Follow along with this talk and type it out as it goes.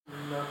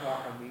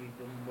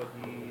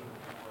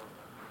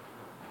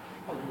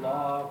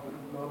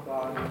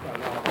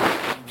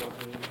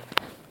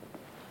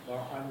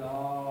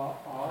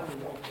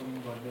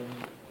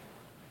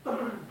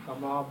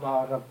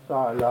باركت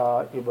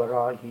على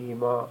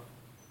إبراهيم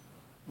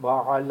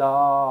وعلى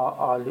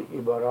آل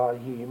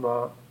إبراهيم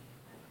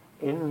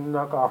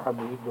إنك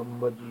حميد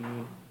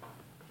مجيد.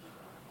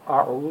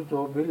 أعوذ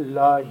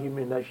بالله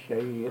من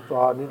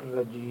الشيطان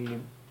الرجيم.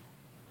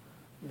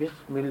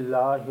 بسم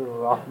الله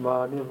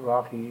الرحمن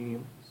الرحيم.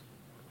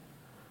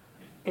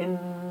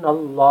 إن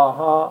الله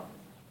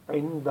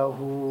عنده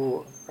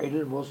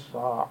علم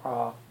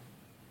الساعة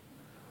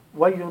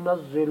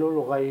وينزل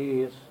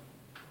الغيث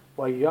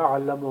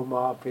ويعلم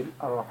ما في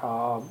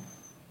الأرحام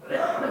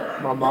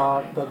وما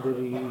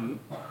تدري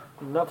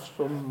نفس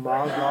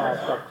ماذا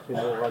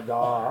تكسب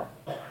غدا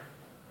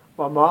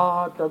وما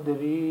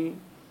تدري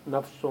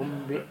نفس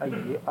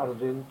بأي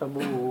أرض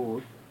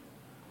تموت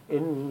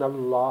إن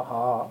الله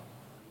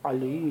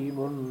عليم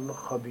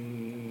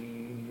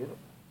خبير.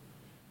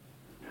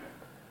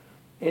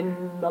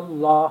 إن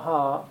الله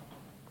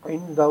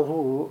عنده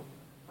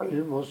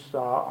علم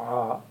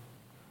الساعة،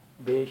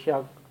 بے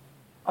شک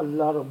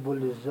اللہ رب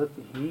العزت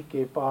ہی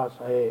کے پاس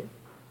ہے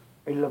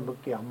علم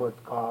قیامت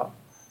کا.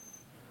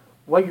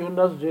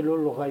 وَيُنَزِّلُ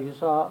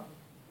الْغَيْثَ،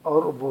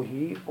 اور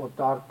وہی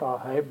اتارتا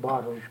ہے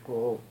بارش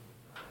کو.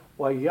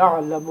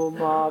 وَيَعْلَمُ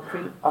مَا فِي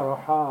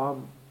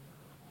الْأَرْحَامِ،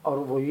 اور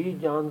وہی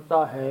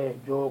جانتا ہے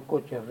جو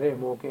کچھ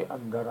رحموں کے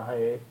اندر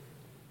ہے.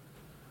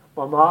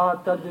 وَمَا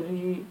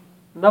تَدْرِي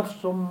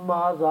نَفْسٌ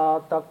مَاذَا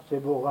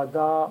تَكْسِبُ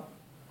غَدًا،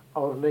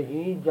 اور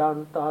نہیں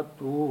جانتا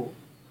تو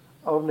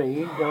اور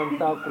نہیں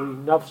جانتا کوئی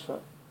نفس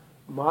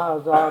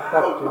ماذا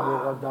تکسب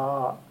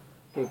غدا،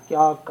 کہ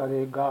کیا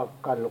کرے گا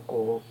کل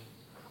کو.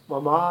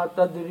 وما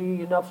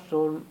تدری نفس،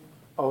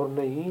 اور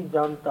نہیں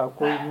جانتا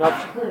کوئی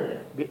نفس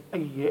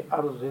بأی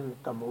ارض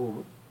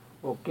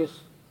تموت، وہ کس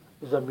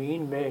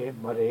زمین میں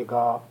مرے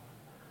گا.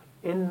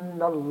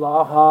 ان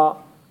اللہ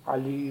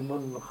علیم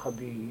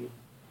خبیر،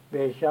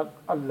 بے شک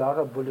اللہ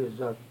رب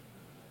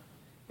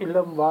العزت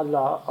علم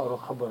والا اور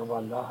خبر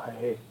والا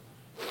ہے.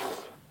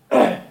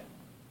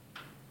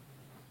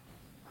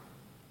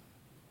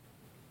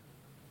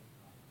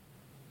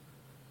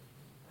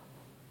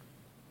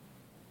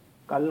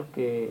 کل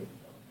کے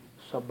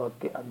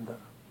سبق کے اندر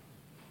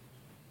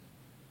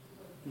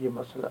یہ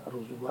مسئلہ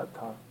عرض ہوا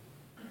تھا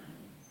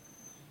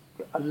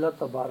کہ اللہ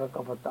تبارک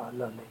و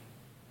تعالی نے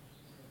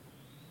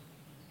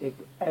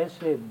ایک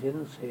ایسے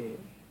دن سے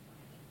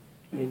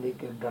یعنی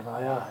کہ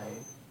ڈرایا ہے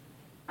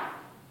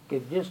کہ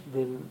جس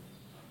دن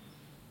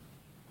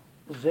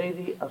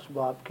ظاہری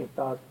اسباب کے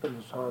تحت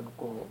انسان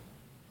کو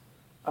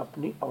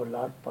اپنی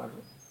اولاد پر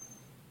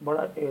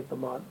بڑا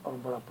اعتماد اور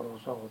بڑا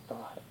بھروسہ ہوتا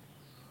ہے،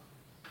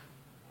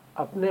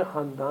 اپنے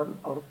خاندان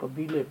اور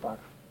قبیلے پر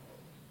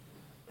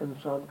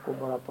انسان کو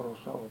بڑا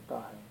بھروسہ ہوتا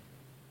ہے،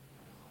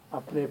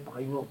 اپنے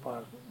بھائیوں پر،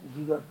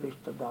 دیگر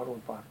رشتہ داروں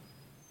پر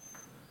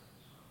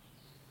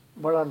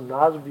بڑا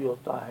ناز بھی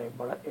ہوتا ہے،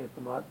 بڑا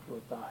اعتماد بھی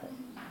ہوتا ہے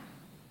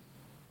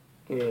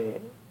کہ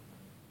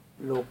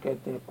لوگ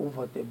کہتے ہیں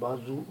قوت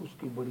بازو اس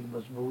کی بڑی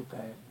مضبوط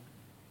ہے،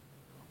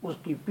 اس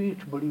کی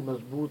پیٹھ بڑی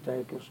مضبوط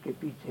ہے کہ اس کے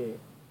پیچھے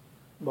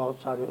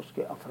بہت سارے اس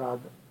کے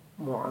افراد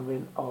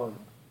معاون اور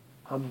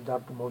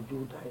ہمدرد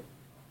موجود ہیں.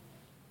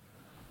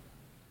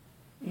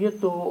 یہ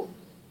تو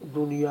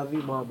دنیاوی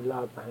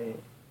معاملات ہیں،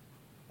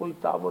 کوئی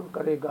تعاون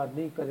کرے گا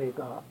نہیں کرے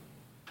گا،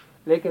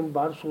 لیکن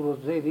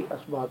بصورت ظاہری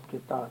اسباب کے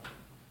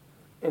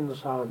تحت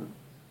انسان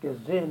کے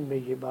ذہن میں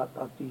یہ بات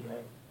آتی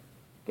ہے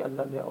کہ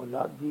اللہ نے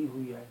اولاد دی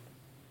ہوئی ہے،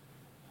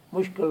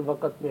 مشکل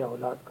وقت میں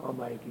اولاد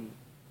کام آئے گی،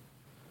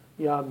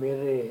 یا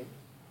میرے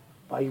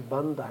بھائی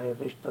بند ہیں،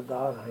 رشتہ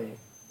دار ہیں،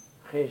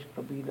 خیش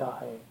قبیلہ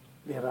ہے،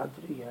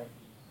 برادری ہے،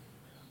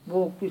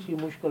 وہ کسی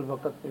مشکل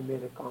وقت میں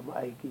میرے کام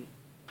آئے گی.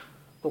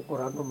 تو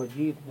قرآن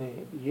مجید نے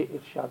یہ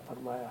ارشاد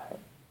فرمایا ہے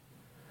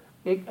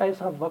ایک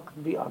ایسا وقت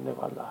بھی آنے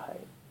والا ہے،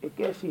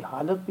 ایک ایسی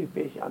حالت بھی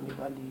پیش آنے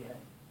والی ہے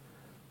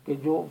کہ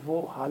جو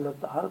وہ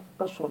حالت ہر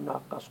کس و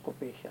ناکس کو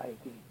پیش آئے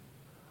گی،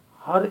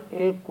 ہر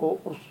ایک کو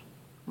اس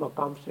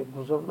مقام سے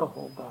گزرنا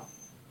ہوگا.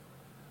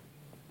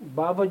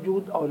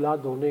 باوجود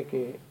اولاد ہونے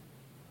کے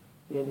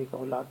یعنی کہ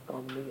اولاد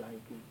کام نہیں آئے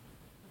گی،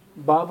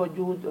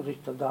 باوجود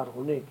رشتہ دار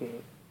ہونے کے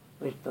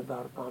رشتہ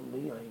دار کام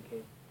نہیں آئیں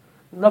گے.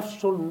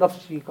 نفس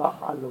النفسی کا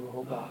عالم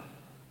ہوگا،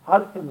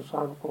 ہر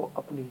انسان کو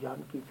اپنی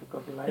جان کی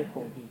فکر لائق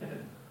ہوگی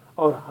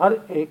اور ہر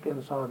ایک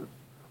انسان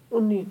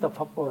انہی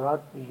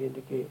تفکرات میں یہ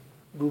کہ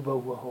ڈوبا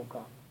ہوا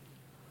ہوگا.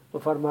 تو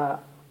فرمایا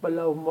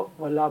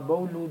وَلَا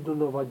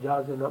مَوْلُودٌ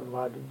وَجَازٍ عَنْ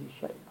وَالِدِهِ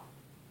شَيْئًا،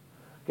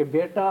 کہ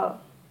بیٹا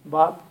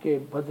باپ کے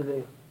بدلے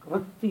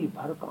رتی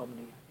بھر کام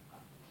نہیں آئے گا.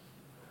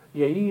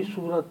 یہی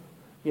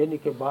صورت یعنی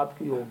کہ باپ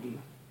کی ہوگی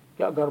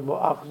کہ اگر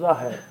مؤاخذہ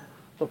ہے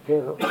تو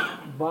پھر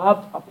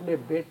باپ اپنے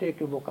بیٹے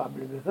کے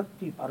مقابلے میں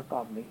رتی بھر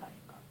کام نہیں آئے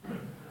گا.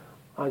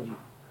 ہاں جی،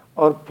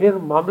 اور پھر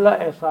معاملہ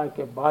ایسا ہے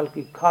کہ بال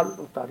کی کھال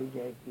اتاری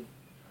جائے گی.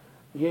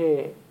 یہ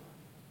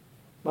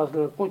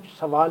مثلا کچھ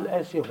سوال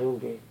ایسے ہوں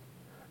گے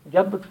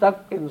جب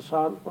تک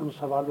انسان ان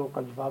سوالوں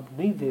کا جواب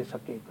نہیں دے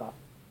سکے گا،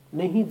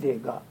 نہیں دے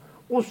گا،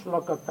 اس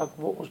وقت تک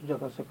وہ اس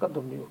جگہ سے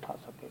قدم نہیں اٹھا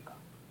سکے گا.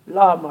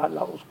 لا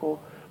محالہ اس کو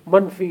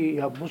منفی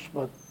یا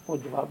مثبت وہ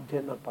جواب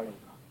دینا پڑے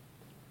گا.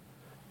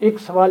 ایک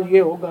سوال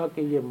یہ ہوگا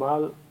کہ یہ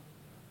مال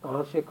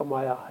کہاں سے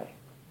کمایا ہے،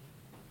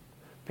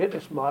 پھر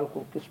اس مال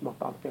کو کس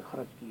مقام پہ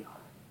خرچ کیا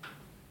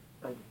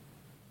ہے۔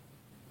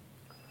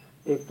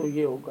 ایک تو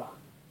یہ ہوگا،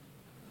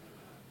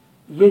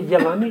 یہ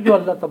جوانی جو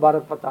اللہ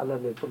تبارک و تعالیٰ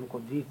نے تم کو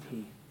دی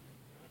تھی،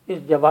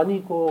 اس جوانی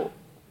کو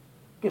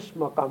کس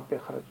مقام پہ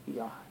خرچ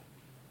کیا ہے۔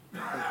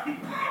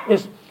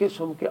 اس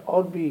قسم کے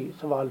اور بھی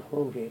سوال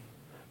ہوں گے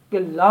کہ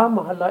لا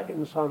محالہ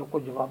انسان کو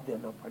جواب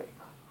دینا پڑے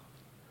گا۔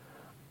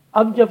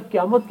 اب جب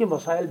قیامت کے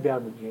مسائل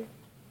بیان ہوئے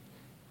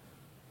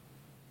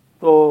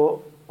تو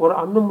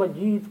قرآن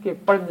مجید کے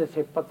پڑھنے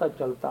سے پتہ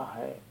چلتا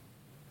ہے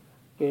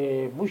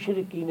کہ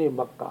مشرکین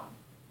مکہ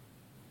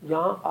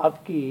جہاں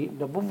آپ کی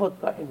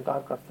نبوت کا انکار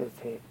کرتے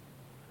تھے،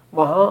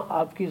 وہاں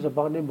آپ کی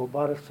زبان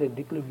مبارک سے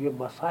نکلے ہوئے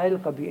مسائل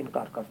کا بھی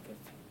انکار کرتے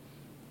تھے۔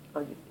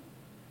 ہاں جی،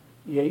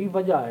 یہی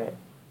وجہ ہے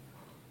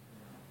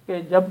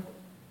کہ جب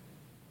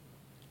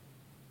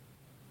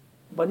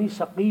بنی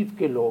ثقیف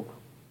کے لوگ،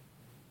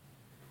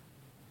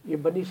 یہ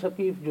بنی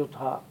ثقیف جو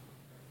تھا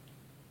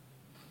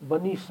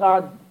بنی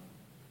سعد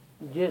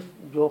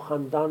جو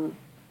خاندان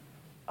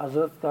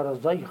حضرت کا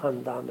رضائی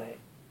خاندان ہے،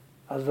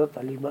 حضرت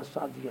حلیمہ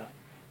سعدیہ،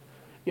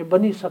 یہ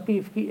بنی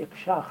ثقیف کی ایک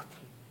شاخ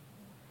تھی،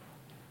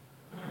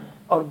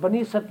 اور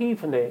بنی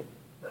ثقیف نے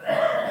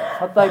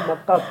فتح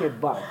مکہ کے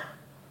بعد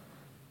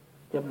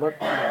جب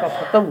مکہ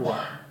ختم ہوا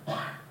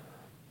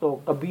تو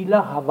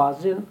قبیلہ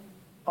حوازن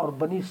اور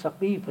بنی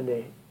ثقیف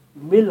نے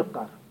مل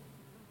کر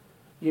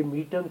یہ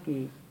میٹنگ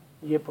کی،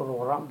 یہ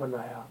پروگرام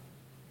بنایا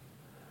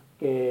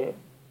کہ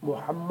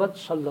محمد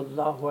صلی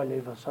اللہ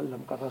علیہ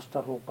وسلم کا راستہ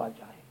روکا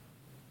جائے۔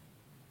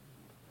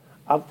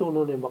 اب تو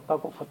انہوں نے مکہ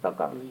کو فتح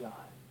کر لیا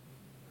ہے،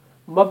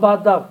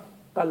 مبادا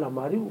کل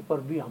ہمارے اوپر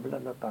بھی حملہ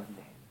نہ کر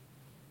لیں۔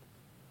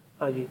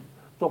 ہاں جی،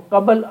 تو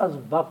قبل از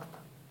وقت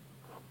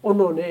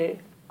انہوں نے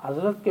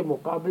حضرت کے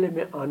مقابلے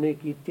میں آنے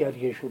کی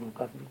تیاریاں شروع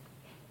کر دی،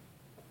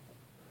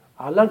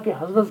 حالانکہ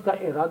حضرت کا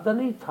ارادہ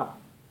نہیں تھا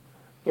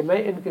کہ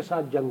میں ان کے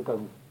ساتھ جنگ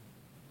کروں۔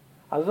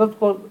 حضرت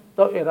کو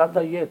تو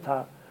ارادہ یہ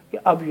تھا کہ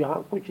اب یہاں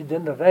کچھ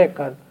دن رہ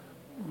کر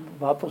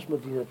واپس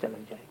مدینہ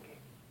چلے جائیں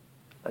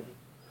گے۔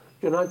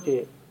 چنانچہ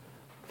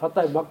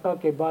فتح مکہ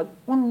کے بعد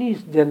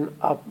 19 دن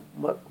آپ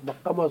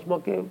مکہ معظمہ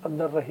کے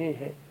اندر رہے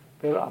ہیں،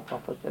 پھر آپ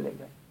واپس چلے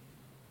گئے۔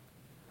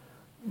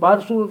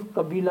 بارصورت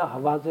قبیلہ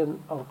حوازن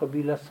اور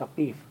قبیلہ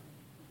ثقیف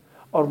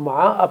اور مع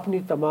اپنی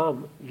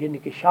تمام یعنی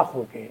کہ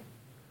شاخوں کے،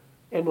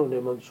 انہوں نے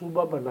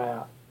منصوبہ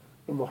بنایا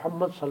کہ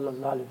محمد صلی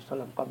اللہ علیہ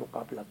وسلم کا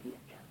مقابلہ کیا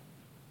جائے۔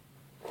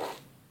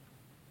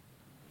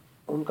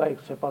 ان کا ایک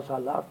سپہ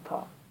سالار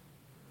تھا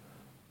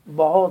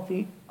بہت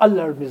ہی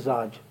الڑ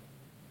مزاج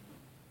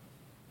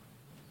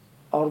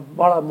اور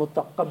بڑا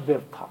متکبر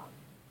تھا،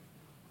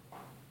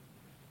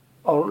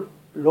 اور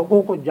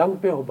لوگوں کو جنگ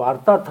پہ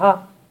ابھارتا تھا،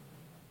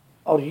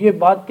 اور یہ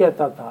بات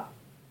کہتا تھا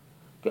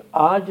کہ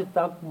آج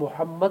تک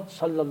محمد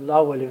صلی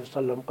اللہ علیہ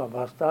وسلم کا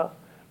واسطہ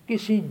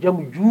کسی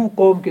جنگجو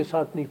قوم کے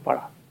ساتھ نہیں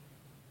پڑا۔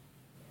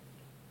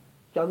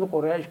 چند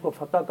قریش کو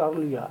فتح کر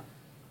لیا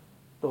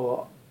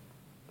تو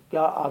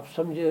کیا آپ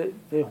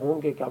سمجھتے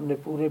ہوں گے کہ ہم نے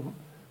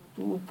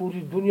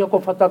پوری دنیا کو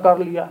فتح کر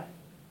لیا ہے؟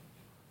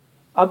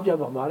 اب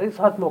جب ہمارے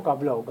ساتھ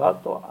مقابلہ ہوگا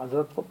تو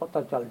حضرت کو پتہ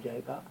چل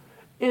جائے گا۔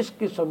 اس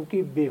قسم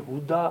کی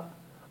بےہودہ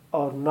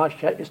اور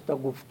ناشائستہ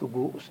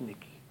گفتگو اس نے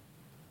کی۔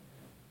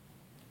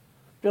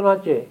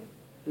 چنانچہ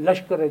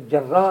لشکر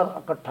جرار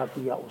اکٹھا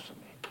کیا اس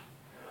نے،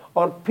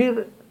 اور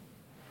پھر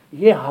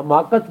یہ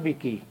حماقت بھی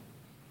کی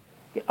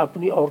کہ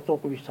اپنی عورتوں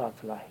کو بھی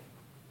ساتھ لائے،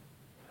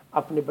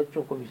 اپنے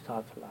بچوں کو بھی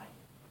ساتھ لائے،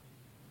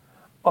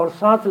 اور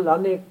ساتھ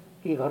لانے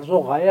کی غرض و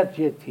غایت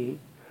یہ تھی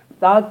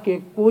تاکہ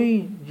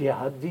کوئی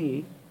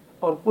جہادی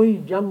اور کوئی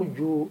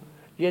جنگجو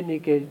یعنی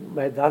کہ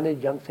میدان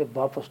جنگ سے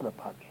واپس نہ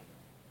بھاگے،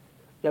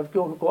 جبکہ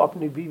ان کو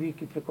اپنی بیوی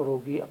کی فکر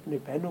ہوگی، اپنے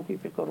بہنوں کی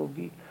فکر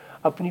ہوگی،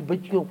 اپنی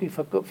بچیوں کی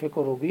فکر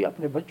ہوگی،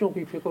 اپنے بچوں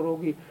کی فکر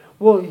ہوگی،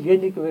 وہ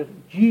یعنی کہ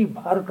جی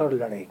بھر کر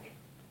لڑیں گے۔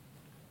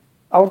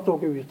 عورتوں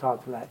کے بھی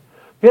ساتھ لائے،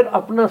 پھر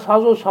اپنا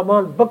ساز و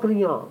سامان،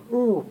 بکریاں،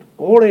 اونٹ،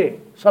 گھوڑے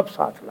سب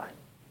ساتھ لائے۔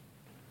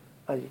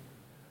 ہاں جی،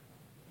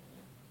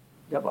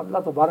 جب اللہ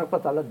تبارک و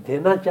تعالیٰ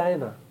دینا چاہے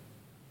نا،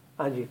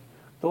 ہاں جی،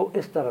 تو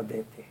اس طرح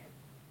دیتے ہیں۔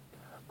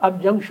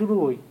 اب جنگ شروع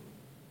ہوئی،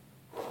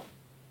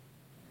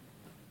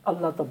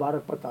 اللہ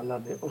تبارک و تعالیٰ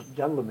نے اس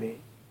جنگ میں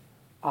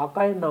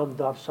آقا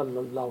نامدار صلی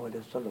اللہ علیہ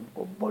وسلم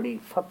کو بڑی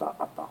فتح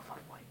عطا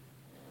فرمائی،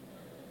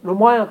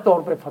 نمایاں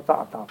طور پہ فتح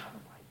عطا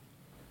فرمائی،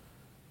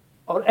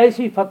 اور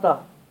ایسی فتح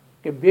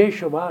کہ بے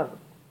شمار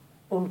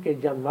ان کے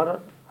جانور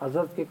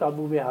حضرت کے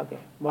قابو میں آ گئے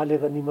مال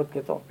غنیمت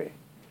کے طور پہ،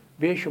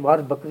 بے شمار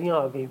بکریاں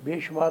آ گئیں، بے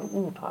شمار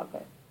اونٹ آ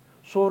گئے،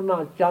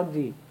 سونا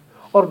چاندی،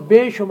 اور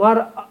بے شمار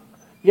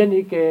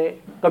یعنی کہ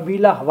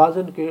قبیلہ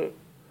حوازن کے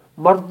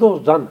مرد و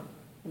زن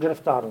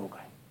گرفتار ہو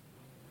گئے،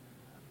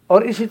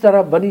 اور اسی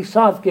طرح بنی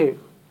سعد کے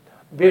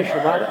بے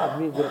شمار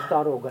آدمی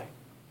گرفتار ہو گئے۔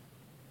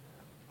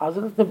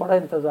 حضرت نے بڑا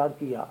انتظار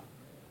کیا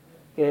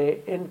کہ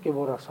ان کے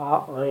وہ رسا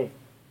آئیں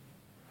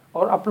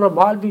اور اپنا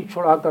مال بھی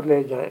چھڑا کر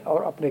لے جائیں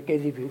اور اپنے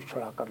قیدی بھی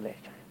چھڑا کر لے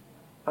جائیں،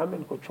 ہم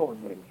ان کو چھوڑ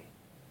دیں گے۔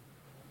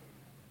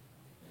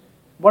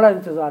 بڑا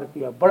انتظار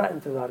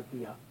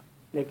کیا،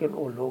 لیکن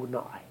وہ لوگ نہ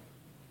آئے۔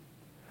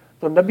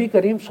 تو نبی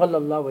کریم صلی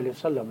اللہ علیہ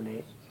وسلم نے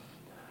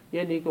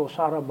یعنی کہ وہ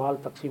سارا مال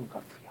تقسیم کر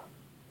دیا،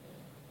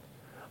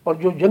 اور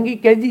جو جنگی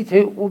قیدی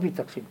تھے وہ بھی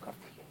تقسیم کر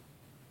دیے۔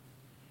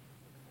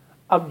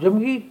 اب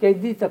جنگی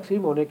قیدی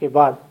تقسیم ہونے کے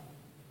بعد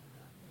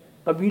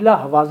قبیلہ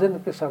حوازن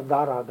کے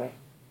سردار آ گئے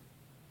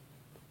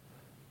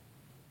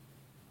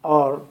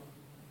اور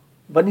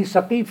بنی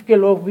ثقیف کے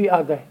لوگ بھی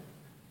آ گئے،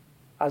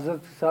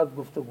 حضرت کے ساتھ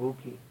گفتگو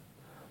کی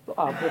تو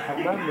آپ نے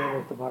فرمایا میں نے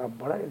تمہارا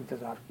بڑا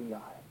انتظار کیا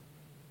ہے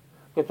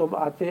کہ تم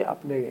آتے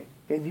اپنے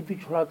قیدی بھی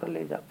چھڑا کر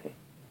لے جاتے،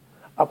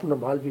 اپنا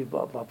مال بھی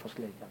واپس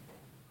لے جاتے۔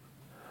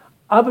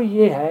 اب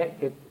یہ ہے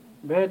کہ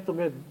میں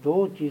تمہیں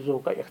دو چیزوں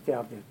کا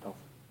اختیار دیتا ہوں،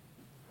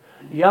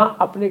 یا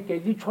اپنے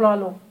قیدی چھڑا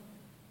لو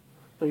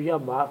تو یا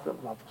مال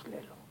واپس لے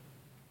لو۔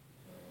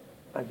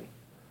 ہاں جی،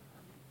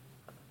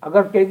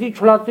 اگر قیدی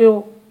چھڑاتے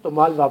ہو تو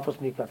مال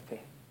واپس نہیں کرتے،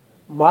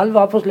 مال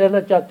واپس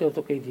لینا چاہتے ہو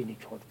تو قیدی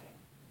نہیں چھوڑتے۔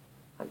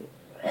 ہاں جی،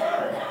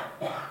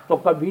 تو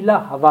قبیلہ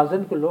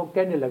حوازن کے لوگ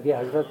کہنے لگے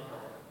حضرت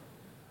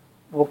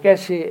وہ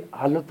کیسے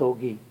حالت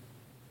ہوگی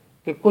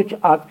کہ کچھ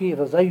آپ کی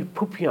رضائی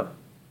پھپھیاں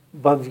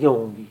باندھیاں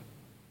ہوں گی،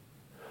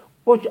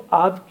 کچھ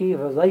آپ کی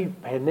رضائی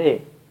بہنیں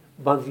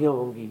باندھیاں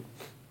ہوں گی،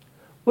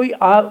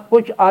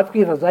 کچھ آپ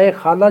کی رضائی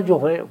خالہ جو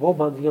ہیں وہ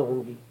باندھیاں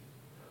ہوں گی،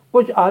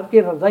 کچھ آپ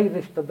کے رضائی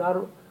رشتہ دار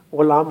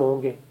غلام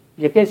ہوں گے،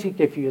 یہ کیسی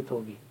کیفیت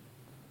ہوگی؟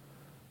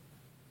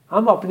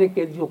 ہم اپنے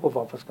قیدیوں کو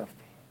واپس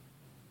کرتے ہیں۔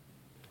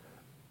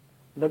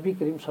 نبی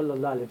کریم صلی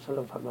اللہ علیہ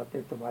وسلم فرماتے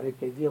ہیں تمہارے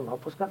قیدی ہم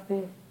واپس کرتے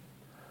ہیں،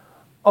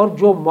 اور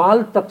جو مال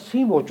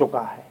تقسیم ہو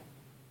چکا ہے،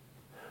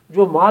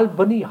 جو مال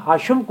بنی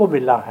ہاشم کو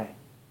ملا ہے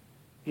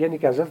یعنی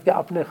کہ حضرت کے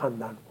اپنے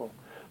خاندان کو،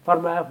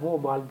 فرمایا وہ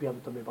مال بھی ہم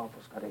تمہیں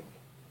واپس کریں گے۔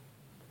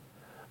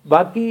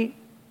 باقی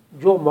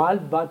جو مال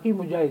باقی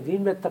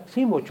مجاہدین میں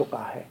تقسیم ہو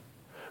چکا ہے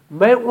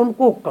میں ان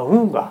کو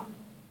کہوں گا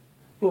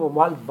کہ وہ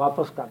مال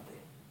واپس کر دیں،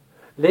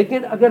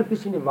 لیکن اگر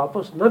کسی نے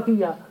واپس نہ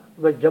کیا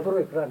تو میں جبر و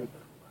اکراہ نہیں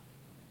کروں گا۔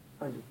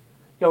 ہاں جی،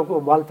 کیونکہ وہ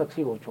مال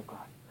تقسیم ہو چکا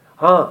ہے۔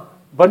 ہاں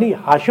بنی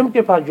ہاشم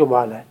کے پاس جو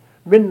مال ہے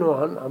من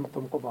نوحن ہم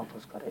تم کو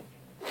واپس کریں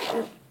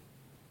گے۔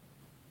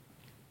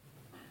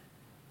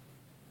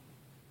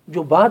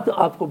 جو بات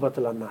آپ کو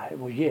بتلانا ہے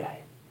وہ یہ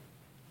ہے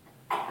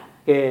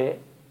کہ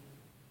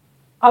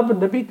اب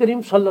نبی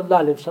کریم صلی اللہ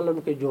علیہ وسلم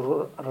کے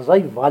جو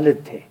رضائی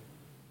والد تھے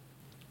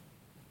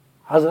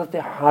حضرت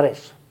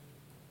حارث،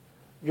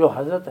 جو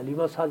حضرت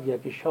علیمہ سعدیہ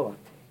کے شوہر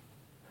تھے،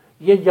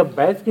 یہ جب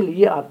بیعت کے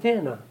لیے آتے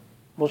ہیں نا،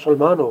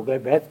 مسلمان ہو گئے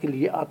بیعت کے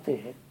لیے آتے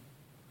ہیں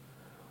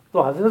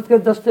تو حضرت کے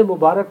دست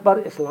مبارک پر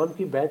اسلام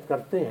کی بیعت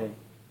کرتے ہیں،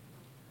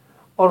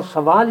 اور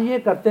سوال یہ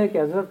کرتے ہیں کہ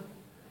حضرت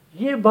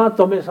یہ بات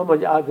تو ہمیں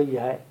سمجھ آ گئی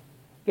ہے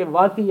کہ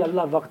واقعی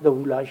اللہ وحدہ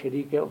لا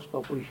شریک ہے، اس کا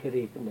کوئی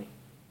شریک نہیں،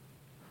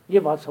 یہ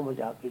بات سمجھ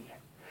آ گئی ہے،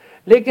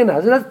 لیکن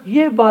حضرت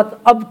یہ بات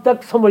اب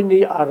تک سمجھ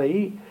نہیں آ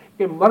رہی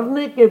کہ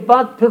مرنے کے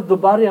بعد پھر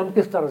دوبارہ ہم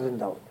کس طرح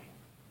زندہ ہوں گے،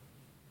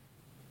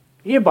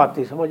 یہ بات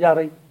نہیں سمجھ آ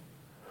رہی۔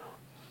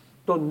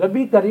 تو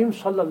نبی کریم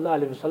صلی اللہ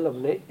علیہ وسلم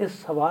نے اس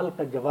سوال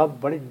کا جواب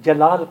بڑے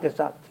جلال کے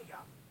ساتھ دیا۔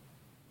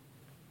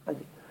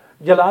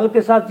 جلال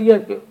کے ساتھ دیا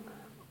کہ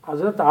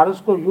حضرت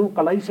حارث کو یوں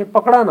کلائی سے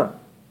پکڑا نا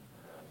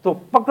تو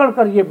پکڑ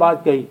کر یہ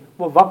بات کہی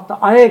وہ وقت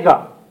آئے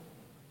گا،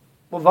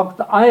 وہ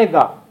وقت آئے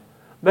گا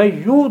میں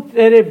یوں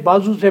تیرے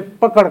بازو سے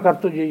پکڑ کر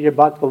تجھے یہ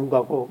بات کہوں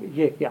گا کہ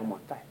یہ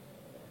قیامت ہے۔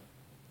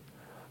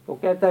 تو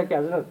کہتا ہے کہ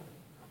حضرت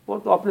وہ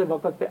تو اپنے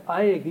وقت پہ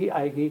آئے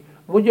گی،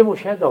 مجھے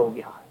مشاہدہ ہو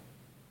گیا ہے،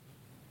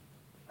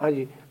 ہاں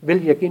جی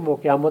بالیقین وہ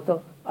قیامت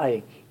آئے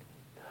گی۔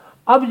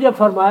 اب جب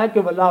فرمایا کہ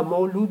ولا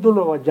مولود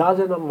وجاز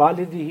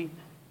والدہ،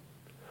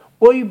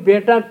 کوئی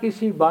بیٹا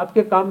کسی باپ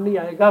کے کام نہیں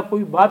آئے گا،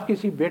 کوئی باپ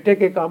کسی بیٹے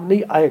کے کام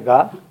نہیں آئے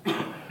گا،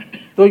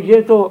 تو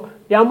یہ تو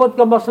قیامت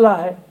کا مسئلہ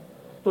ہے۔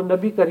 تو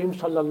نبی کریم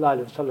صلی اللہ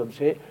علیہ وسلم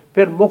سے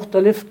پھر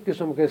مختلف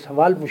قسم کے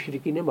سوال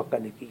مشرکین مکہ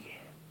نے کیے،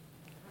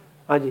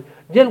 ہاں جی،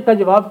 جن کا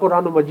جواب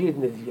قرآن مجید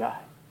نے دیا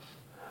ہے۔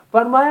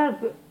 فرمایا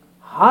کہ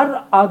ہر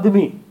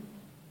آدمی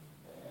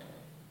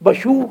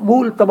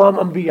بشمول تمام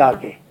انبیاء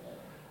کے،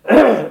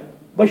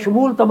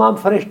 بشمول تمام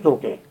فرشتوں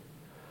کے،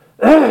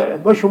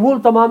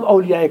 بشمول تمام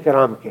اولیاء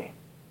کرام کے،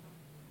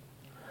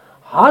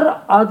 ہر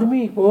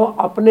آدمی کو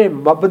اپنے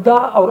مبدا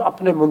اور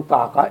اپنے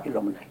منتہا کا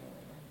علم نہیں۔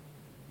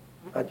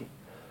 ہاں جی،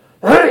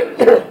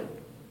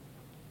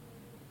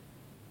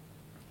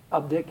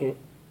 اب دیکھیں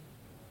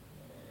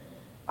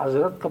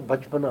حضرت کا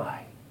بچپنا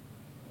ہے،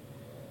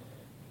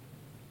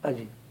 ہاں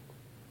جی،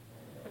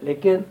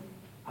 لیکن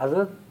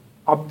حضرت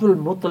عبد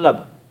المطلب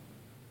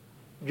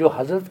جو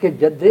حضرت کے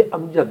جد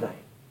امجد ہیں،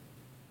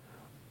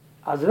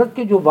 حضرت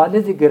کے جو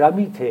والد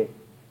گرامی تھے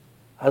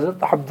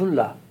حضرت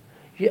عبداللہ،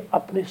 یہ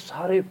اپنے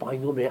سارے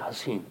بھائیوں میں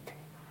حسین تھے،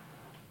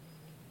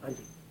 ہاں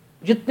جی،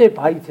 جتنے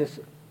بھائی تھے،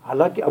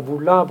 حالانکہ ابو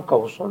لہب کا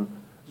حسن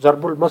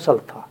ضرب المثل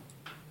تھا،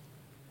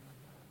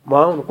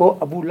 ماں ان کو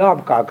ابو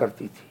لہب کہا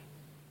کرتی تھی،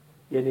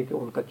 یعنی کہ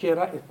ان کا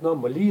چہرہ اتنا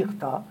ملیح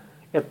تھا،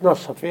 اتنا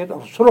سفید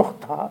اور سرخ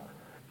تھا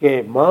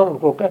کہ ماں ان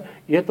کو کہ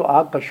یہ تو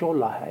آگ کا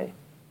شعلہ ہے،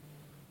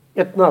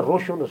 اتنا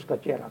روشن اس کا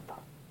چہرہ تھا۔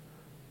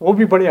 وہ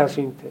بھی بڑے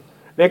حسین تھے،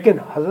 لیکن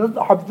حضرت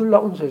عبداللہ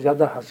ان سے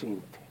زیادہ حسین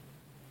تھے،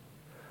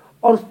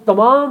 اور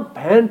تمام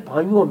بہن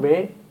بھائیوں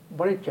میں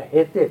بڑے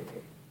چہیتے تھے،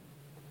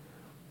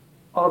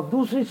 اور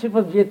دوسری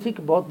صفت یہ تھی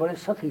کہ بہت بڑے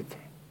سخی تھے.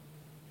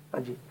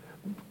 ہاں جی،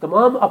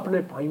 تمام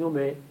اپنے بھائیوں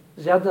میں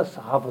زیادہ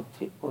صحابت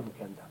تھی ان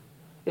کے اندر.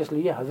 اس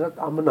لیے حضرت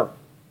آمنہ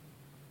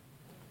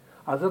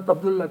حضرت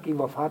عبداللہ کی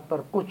وفات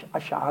پر کچھ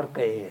اشعار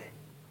کہے ہیں.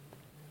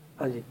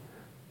 ہاں جی،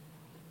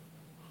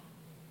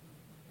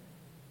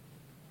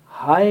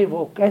 ہائے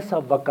وہ کیسا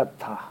وقت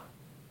تھا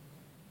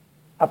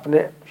اپنے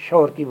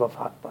شوہر کی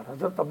وفات پر،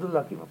 حضرت عبداللہ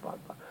کی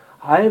وفات پر.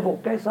 ہائے وہ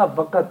کیسا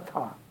وقت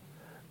تھا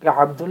کہ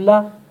عبداللہ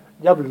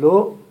جب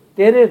لوگ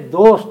تیرے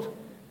دوست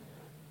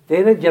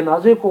تیرے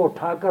جنازے کو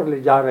اٹھا کر لے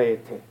جا رہے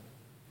تھے،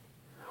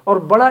 اور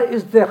بڑا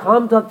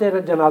ازدحام تھا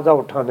تیرے جنازہ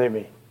اٹھانے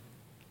میں.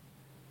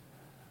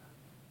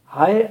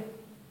 ہائے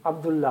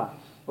عبداللہ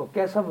وہ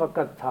کیسا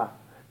وقت تھا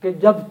کہ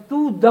جب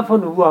تو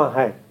دفن ہوا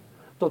ہے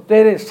تو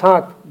تیرے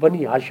ساتھ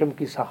بنی ہاشم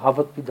کی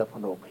صحابت بھی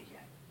دفن ہو گئی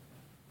ہے.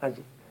 ہاں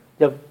جی،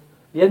 جب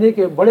یعنی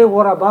کہ بڑے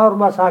غربا اور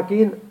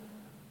مساکین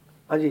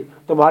ہاں جی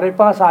تمہارے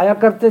پاس آیا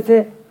کرتے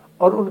تھے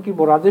اور ان کی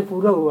مرادیں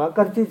پورا ہوا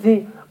کرتی تھی،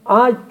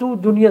 آج تو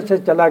دنیا سے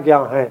چلا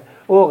گیا ہے،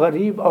 وہ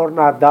غریب اور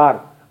نادار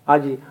ہاں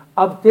جی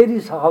اب تیری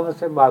صحابت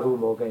سے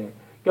معروم ہو گئے ہیں،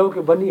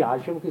 کیونکہ بنی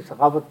ہاشم کی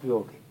صحابت بھی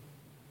ہو گئی.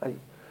 ہاں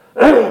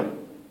جی،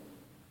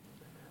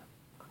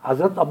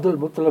 حضرت عبد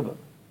المطلب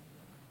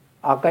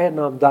آقا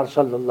نامدار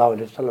صلی اللہ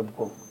علیہ وسلم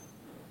کو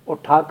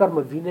اٹھا کر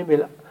مدینے میں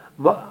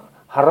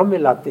حرم میں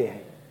لاتے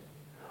ہیں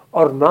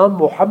اور نام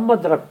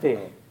محمد رکھتے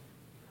ہیں.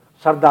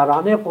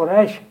 سرداران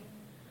قریش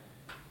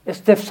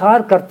استفسار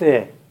کرتے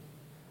ہیں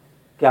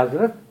کہ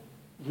حضرت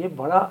یہ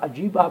بڑا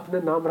عجیب آپ نے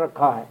نام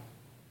رکھا ہے،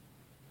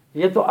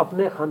 یہ تو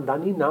اپنے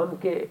خاندانی نام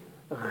کے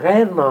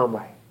غیر نام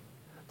ہے،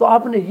 تو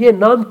آپ نے یہ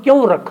نام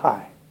کیوں رکھا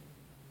ہے؟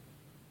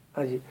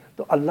 ہاں جی،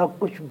 تو اللہ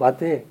کچھ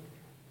باتیں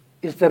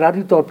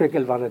اضطراری طور پہ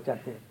کہلوانا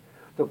چاہتے ہیں.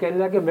 تو کہنے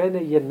لگا کہ میں نے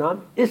یہ نام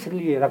اس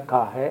لیے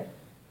رکھا ہے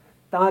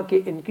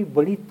تاکہ ان کی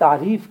بڑی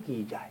تعریف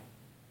کی جائے.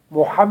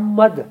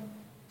 محمد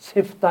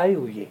صفتائے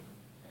ہوئے،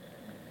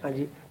 ہاں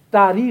جی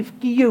تعریف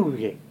کیے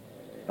ہوئے.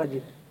 ہاں جی،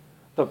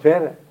 تو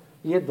پھر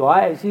یہ دعا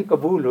ایسی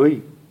قبول ہوئی،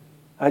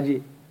 ہاں جی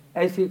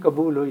ایسی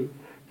قبول ہوئی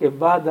کہ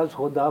بعد از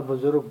خدا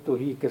بزرگ تو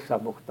ہی قصہ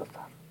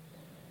مختصر.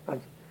 ہاں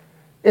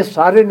جی، اس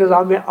سارے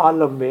نظام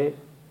عالم میں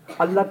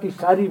اللہ کی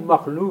ساری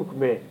مخلوق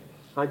میں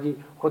ہاں جی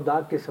خدا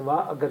کے سوا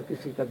اگر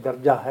کسی کا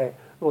درجہ ہے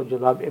وہ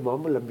جناب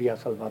امام الانبیاء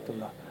صلوات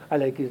اللہ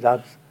علیہ کی ذات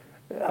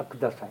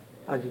اقدس ہے.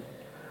 ہاں جی،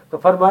 تو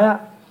فرمایا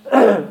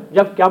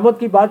جب قیامت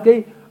کی بات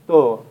گئی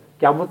تو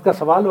قیامت کا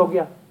سوال ہو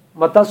گیا،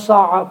 متی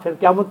الساعہ، پھر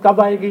قیامت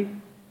کب آئے گی؟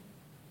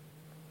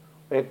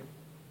 ایک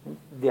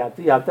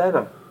دیہاتی آتا ہے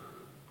نا،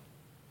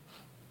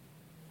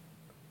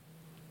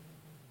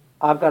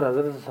 آ کر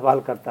حضرت سے سوال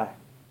کرتا ہے،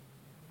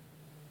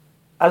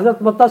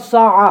 حضرت متی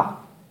الساعہ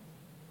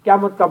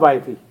قیامت کب آئی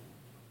تھی؟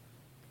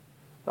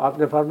 تو آپ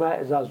نے فرمایا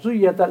اذا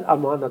زیت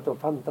الامانۃ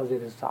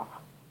فانتظر الساعہ،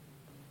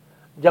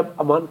 جب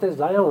امانتیں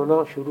ضائع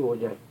ہونا شروع ہو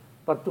جائیں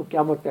پر تو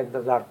قیامت کا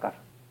انتظار کر.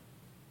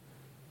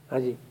 ہاں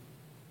جی،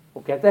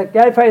 وہ کہتا ہے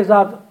کیف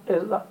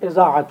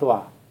اذاعتها،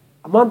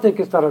 امانتیں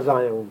کس طرح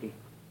ضائع ہوں گی؟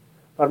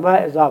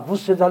 فرمایا اذا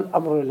وسد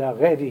الامر الی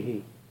غیرہ،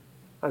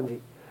 ہاں جی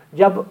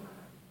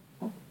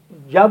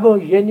جب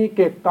یعنی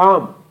کہ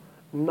کام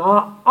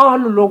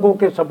نااہل لوگوں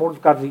کے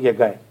سپورٹ کر دیے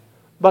گئے،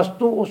 بس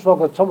تو اس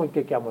وقت سمجھ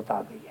کے قیامت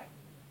آ گئی ہے.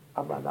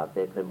 اب حالات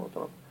دیکھ لیں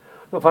محترم.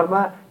 تو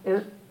فرمایا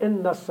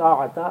ان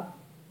الساعۃ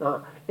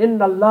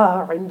ان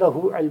اللہ عندہ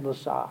علم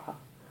الساعہ،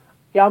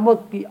 قیامت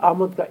کی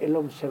آمد کا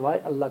علم سوائے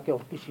اللہ کے اور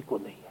کسی کو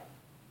نہیں ہے.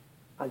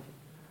 ہاں جی،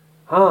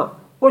 ہاں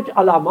کچھ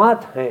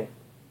علامات ہیں،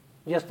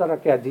 جس طرح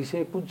کہ حدیث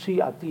قدسی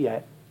آتی ہے،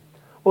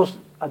 اس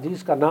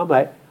حدیث کا نام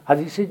ہے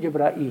حدیث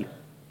جبرائیل.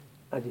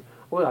 ہاں جی،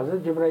 وہ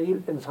حضرت جبرائیل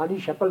انسانی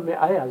شکل میں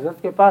آئے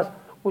حضرت کے پاس،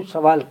 کچھ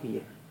سوال کیے.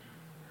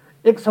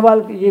 ایک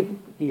سوال یہ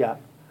کیا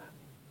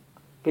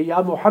کہ یا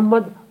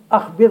محمد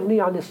اخبرنی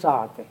عن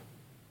الساعۃ،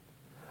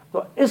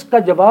 تو اس کا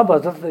جواب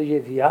حضرت نے یہ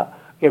دیا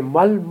کہ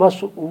مل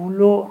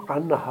مسئول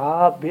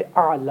عنہا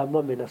بعلم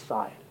من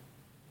السائل،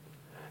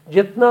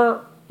 جتنا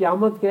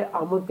قیامت کے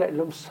آمد کا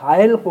علم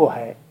سائل کو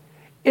ہے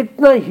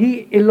اتنا ہی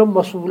علم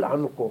مسئول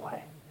عنہ کو ہے.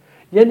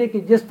 یعنی کہ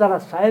جس طرح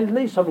سائل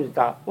نہیں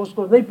سمجھتا، اس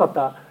کو نہیں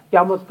پتا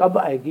قیامت کب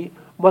آئے گی،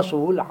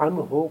 مسئول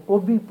عنہ کو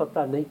بھی پتہ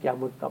نہیں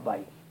قیامت کب آئے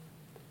گی.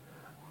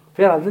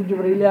 پھر حضرت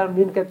جبرائیل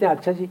امین کہتے ہیں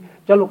اچھا جی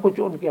چلو کچھ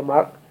ان کے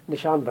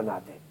نشان بنا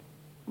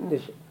دیں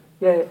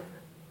کہ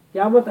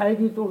قیامت آئے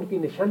گی تو ان کی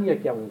نشانیاں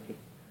کیا ہوں گی.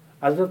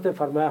 حضرت نے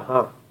فرمایا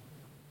ہاں،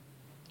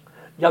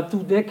 جب تو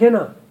دیکھے نا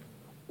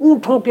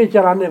اونٹوں کے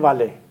چرانے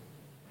والے،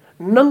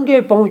 ننگے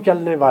پاؤں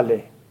چلنے والے،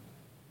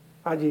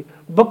 ہاں جی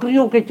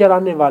بکریوں کے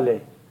چرانے والے،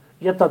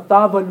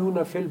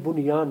 یتطاولون فی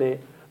البنیان،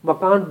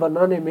 مکان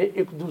بنانے میں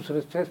ایک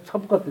دوسرے سے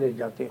سبقت لے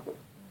جاتے ہوں،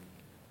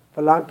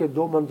 فلاں کے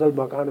 2 منزل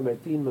مکان میں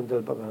 3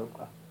 منزل بناؤں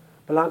گا،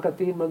 فلاں کا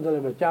 3 منزل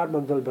میں 4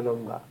 منزل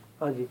بناؤں گا،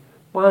 ہاں جی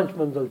 5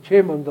 منزل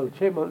 6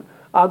 منزل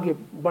آگے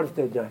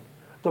بڑھتے جائیں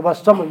تو بس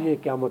سمجھیے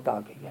قیامت آ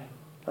گئی ہے.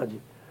 ہاں جی،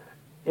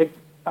 ایک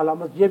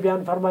علامت یہ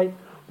بیان فرمائی.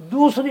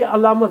 دوسری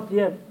علامت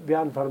یہ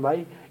بیان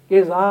فرمائی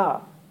کہ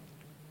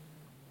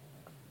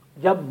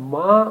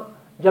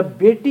جب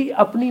بیٹی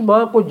اپنی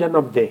ماں کو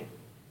جنم دے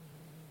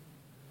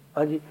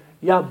ہاں جی،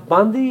 یا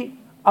باندی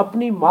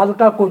اپنی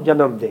مالکہ کو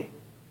جنم دے.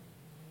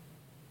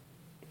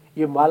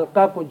 یہ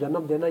مالکہ کو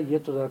جنم دینا یہ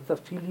تو ذرا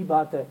تفصیلی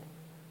بات ہے.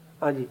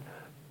 ہاں جی،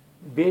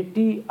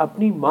 بیٹی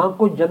اپنی ماں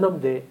کو جنم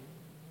دے،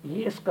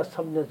 یہ اس کا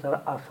سمجھنا ذرا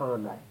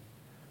آسان ہے.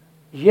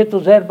 یہ تو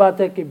ظاہر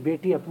بات ہے کہ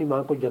بیٹی اپنی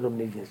ماں کو جنم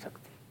نہیں دے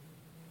سکتی.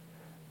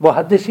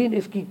 محدثین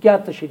اس کی کیا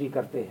تشریح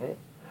کرتے ہیں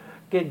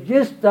کہ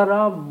جس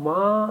طرح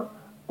ماں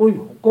کوئی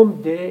حکم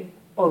دے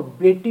اور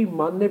بیٹی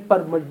ماننے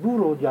پر مجبور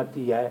ہو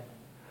جاتی ہے،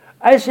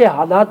 ایسے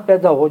حالات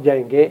پیدا ہو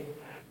جائیں گے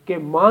کہ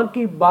ماں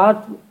کی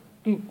بات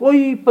کی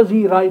کوئی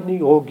پذیرائی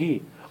نہیں ہوگی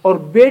اور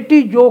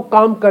بیٹی جو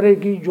کام کرے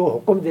گی، جو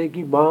حکم دے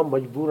گی، ماں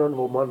مجبوراً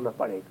وہ ماننا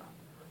پڑے گا.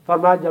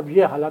 فرمایا جب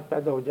یہ حالات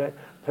پیدا ہو جائے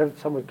پھر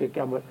سمجھ کے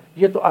قیامت،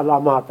 یہ تو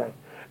علامات ہیں.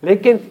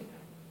 لیکن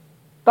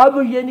تب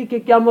یہ نہیں کہ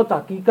قیامت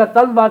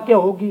حقیقتاً واقع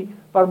ہوگی.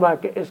 فرمایا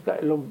کہ اس کا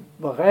علم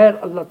بغیر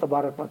اللہ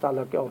تبارک و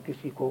تعالیٰ کے اور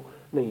کسی کو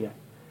نہیں ہے.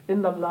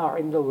 ان اللہ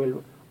عنده علم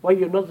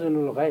وینزل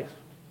الغیث.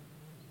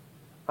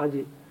 ہاں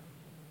جی،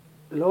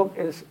 لوگ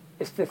اس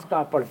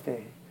استسقاء پڑھتے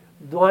ہیں،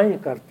 دعائیں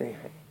کرتے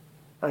ہیں.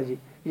 ہاں جی،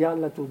 یا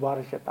اللہ تو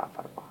بارش عطا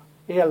فرما،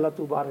 اے اللہ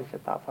تو بارش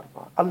عطا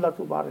فرما، اللہ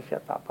تو بارش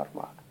عطا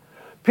فرما.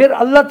 پھر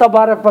اللہ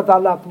تبارک و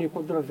تعالیٰ اپنی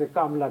قدرت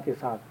کاملہ کے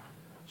ساتھ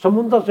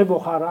سمندر سے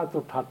بخارات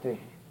اٹھاتے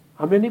ہیں،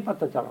 ہمیں نہیں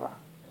پتہ چل رہا.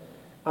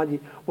 ہاں جی،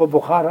 وہ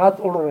بخارات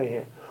اڑ رہے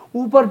ہیں،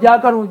 اوپر جا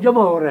کر وہ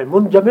جمع ہو رہے ہیں،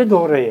 منجمد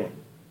ہو رہے ہیں.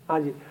 ہاں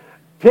جی،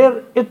 پھر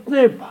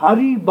اتنے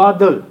بھاری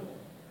بادل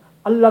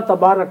اللہ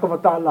تبارک و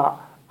تعالیٰ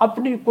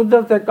اپنی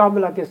قدرت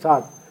کاملہ کے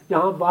ساتھ،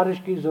 یہاں بارش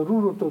کی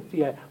ضرورت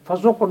ہوتی ہے.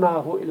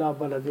 فَسُقْنَاهُ إِلَىٰ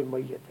بَلَدٍ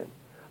مَّيِّتٍ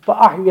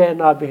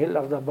فَأَحْيَيْنَا بِهِ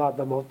الْأَرْضَ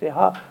بَعْدَ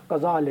مَوْتِهَا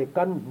كَذَٰلِكَ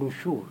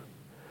النُّشُورُ.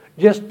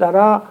 جس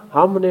طرح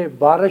ہم نے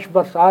بارش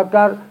برسا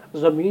کر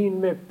زمین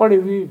میں پڑی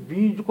ہوئی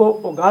بیج کو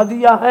اگا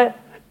دیا ہے،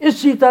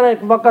 اسی طرح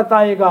ایک وقت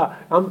آئے گا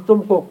ہم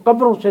تم کو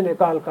قبروں سے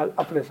نکال کر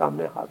اپنے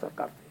سامنے حاضر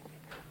کر دیں گے.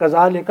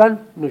 كَذَٰلِكَ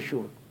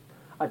النُّشُورُ.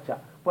 اچھا،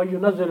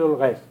 وَيُنَزِّلُ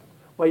الْغَيْثَ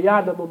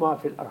وَيَعْلَمُ مَا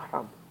فِي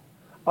الْأَرْحَامِ.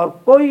 اور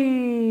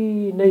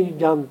کوئی نہیں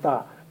جانتا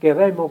کہ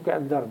رحموں کے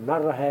اندر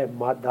نر ہے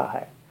مادہ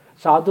ہے،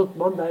 سعادت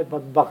مند ہے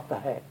بدبخت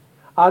ہے،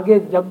 آگے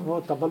جب وہ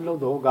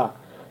تولد ہوگا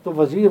تو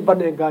وزیر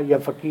بنے گا یا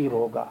فقیر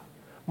ہوگا،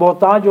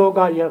 محتاج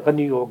ہوگا یا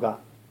غنی ہوگا.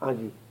 ہاں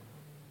جی،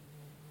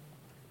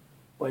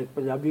 وہ ایک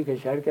پنجابی کا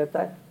شاعر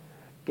کہتا ہے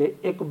کہ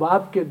ایک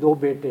باپ کے دو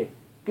بیٹے،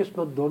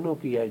 قسمت دونوں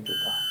کی ہے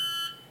جدا.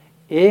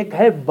 ایک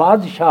ہے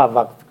بادشاہ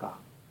وقت کا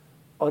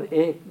اور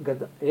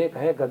ایک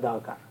ہے گدا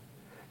کا.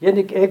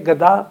 یعنی کہ ایک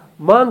گدا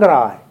مانگ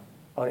رہا ہے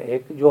اور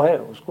ایک جو ہے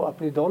اس کو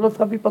اپنی دولت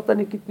کا بھی پتہ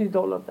نہیں کتنی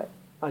دولت ہے.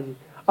 ہاں جی،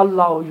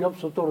 اللہ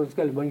یبسط الرزق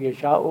لمن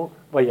یشاء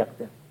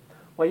ویقدر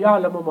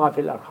ویعلم ما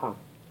فی الارحام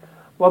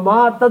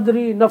وما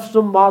تدری نفس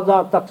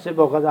ماذا تکسب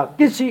غدا.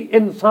 کسی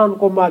انسان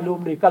کو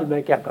معلوم نہیں کل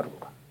میں کیا کروں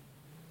گا.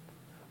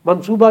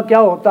 منصوبہ کیا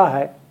ہوتا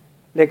ہے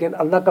لیکن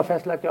اللہ کا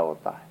فیصلہ کیا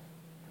ہوتا ہے،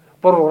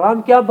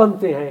 پروگرام کیا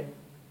بنتے ہیں.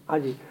 ہاں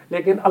جی،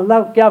 لیکن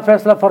اللہ کیا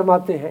فیصلہ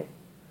فرماتے ہیں.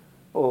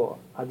 وہ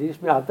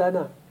حدیث میں آتا ہے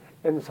نا،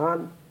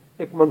 انسان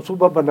ایک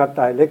منصوبہ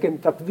بناتا ہے لیکن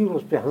تقدیر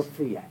اس پہ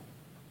ہنستی ہے.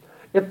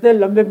 اتنے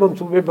لمبے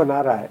منصوبے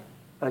بنا رہا ہے،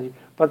 ہاں جی،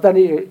 پتہ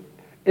نہیں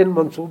ان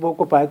منصوبوں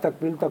کو پائے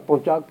تکمیل تک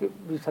پہنچا کے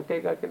بھی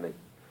سکے گا کہ نہیں،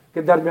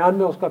 کہ درمیان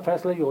میں اس کا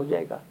فیصلہ ہی ہو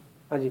جائے گا.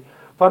 ہاں جی،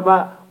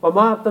 فرمایا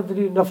وما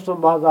تدری نفس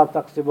ماذا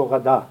تکسب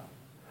غدا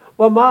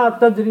وما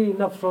تدری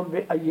نفس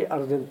بأی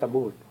ارض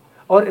تموت.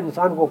 اور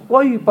انسان کو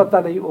کوئی پتہ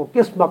نہیں وہ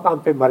کس مقام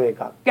پہ مرے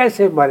گا،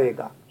 کیسے مرے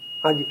گا.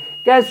 ہاں جی،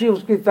 کیسی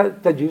اس کی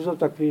تجہیز و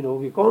تکوین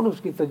ہوگی، کون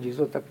اس کی تجہیز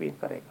و تکوین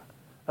کرے گا.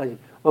 ہاں جی،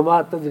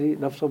 وما تدری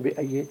نفس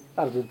بأی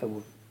ارض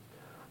تموت.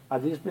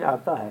 حدیث میں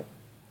آتا ہے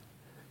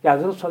کہ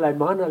حضرت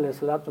سلیمان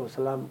علیہ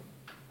السلام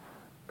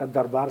کا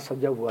دربار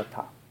سجا ہوا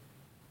تھا.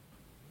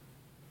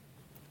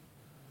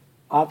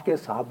 آپ کے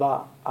صحابہ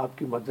آپ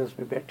کی مجلس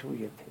میں بیٹھے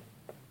ہوئے تھے.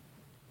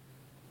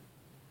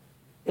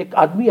 ایک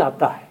آدمی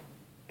آتا ہے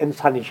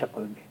انسانی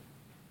شکل میں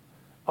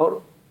اور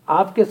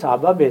آپ کے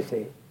صحابہ میں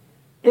سے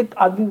ایک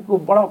آدمی کو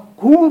بڑا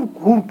گھور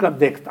گھور کر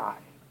دیکھتا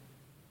ہے،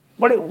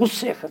 بڑے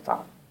غصے کے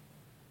ساتھ،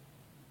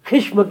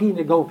 خشمگی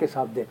نگاہوں کے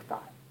ساتھ دیکھتا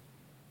ہے.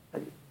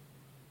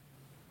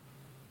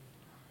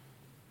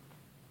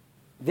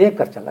 دیکھ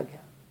کر چلا گیا.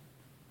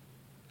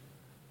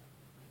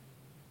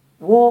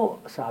 وہ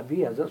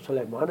صحابی حضرت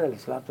سلیمان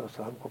علیہ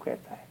السلام کو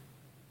کہتا ہے،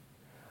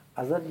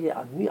 حضرت یہ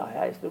آدمی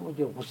آیا، اس نے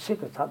مجھے غصے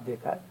کے ساتھ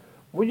دیکھا ہے،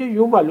 مجھے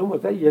یوں معلوم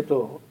ہوتا ہے یہ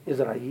تو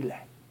اسرائیل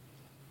ہے،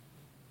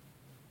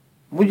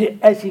 مجھے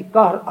ایسی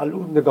قہر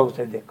آلود نگاہوں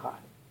سے دیکھا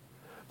ہے.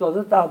 تو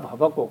حضرت آپ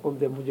ہوا کو حکم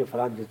دے مجھے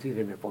فلاں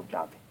جزیرے میں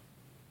پہنچا دیں.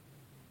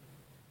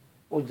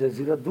 وہ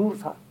جزیرہ دور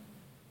تھا،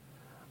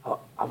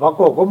 ہوا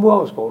کو حکم ہوا،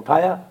 اس کو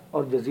اٹھایا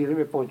اور جزیرے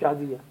میں پہنچا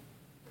دیا.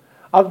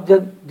 اب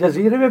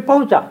جزیرے میں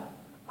پہنچا،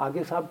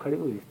 آگے صاحب کھڑے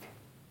ہوئے تھے.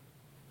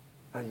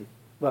 ہاں جی،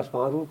 بس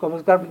وہاں روح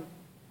قبض کر لی.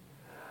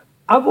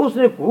 اب اس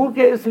نے گھور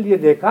کے اس لیے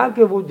دیکھا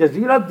کہ وہ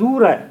جزیرہ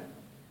دور ہے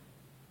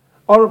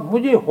اور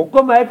مجھے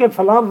حکم ہے کہ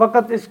فلاں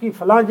وقت اس کی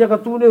فلاں جگہ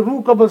تو نے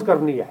روح قبض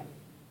کرنی ہے.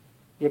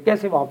 یہ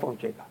کیسے وہاں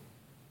پہنچے گا،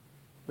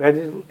 میں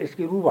نے اس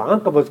کی روح وہاں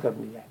قبض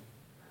کرنی ہے.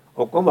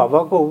 حکم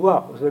ہوا کو ہوا،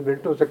 اس نے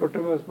منٹوں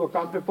سیکنڈوں میں اس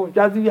مقام پہ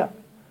پہنچا دیا.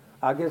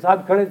 آگے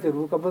صاحب کھڑے تھے،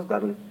 روح قبض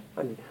کر لیں.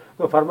 ہاں جی.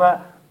 تو فرمایا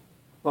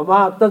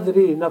وما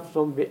تدری نفس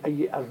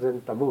بأی ارض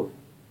تموت.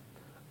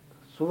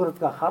 سورت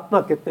کا خاتمہ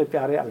کتنے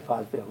پیارے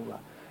الفاظ پہ ہوا،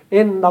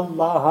 ان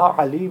اللہ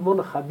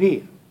علیم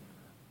خبیر.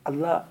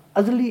 اللہ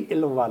ازلی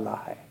علم والا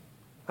ہے.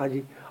 ہاں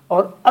جی.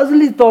 اور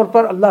ازلی طور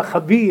پر اللہ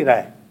خبیر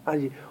ہے. ہاں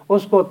جی.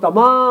 اس کو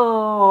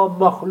تمام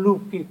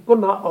مخلوق کی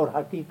کنہ اور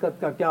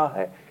حقیقت کا کیا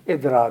ہے،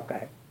 ادراک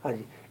ہے. ہاں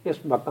جی.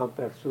 اس مقام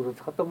پر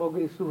سورت ختم ہو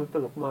گئی، سورت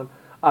لقمان.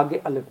 آگے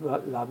الف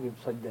لام میم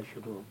سجدہ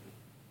شروع ہوگی.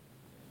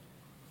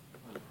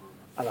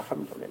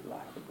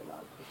 الحمدللہ رب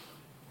العالمین.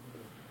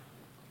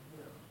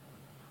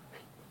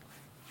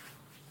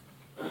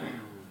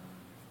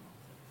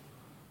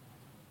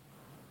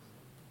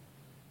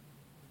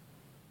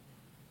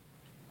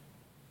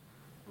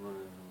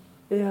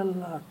 اے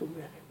اللہ تو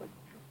میرے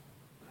بچوں،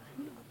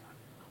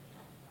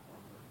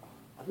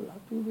 اللہ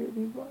تو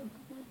میری بات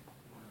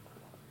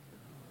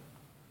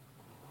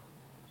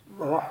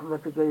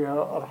رحمتک یا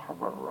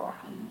ارحم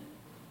الراحمین.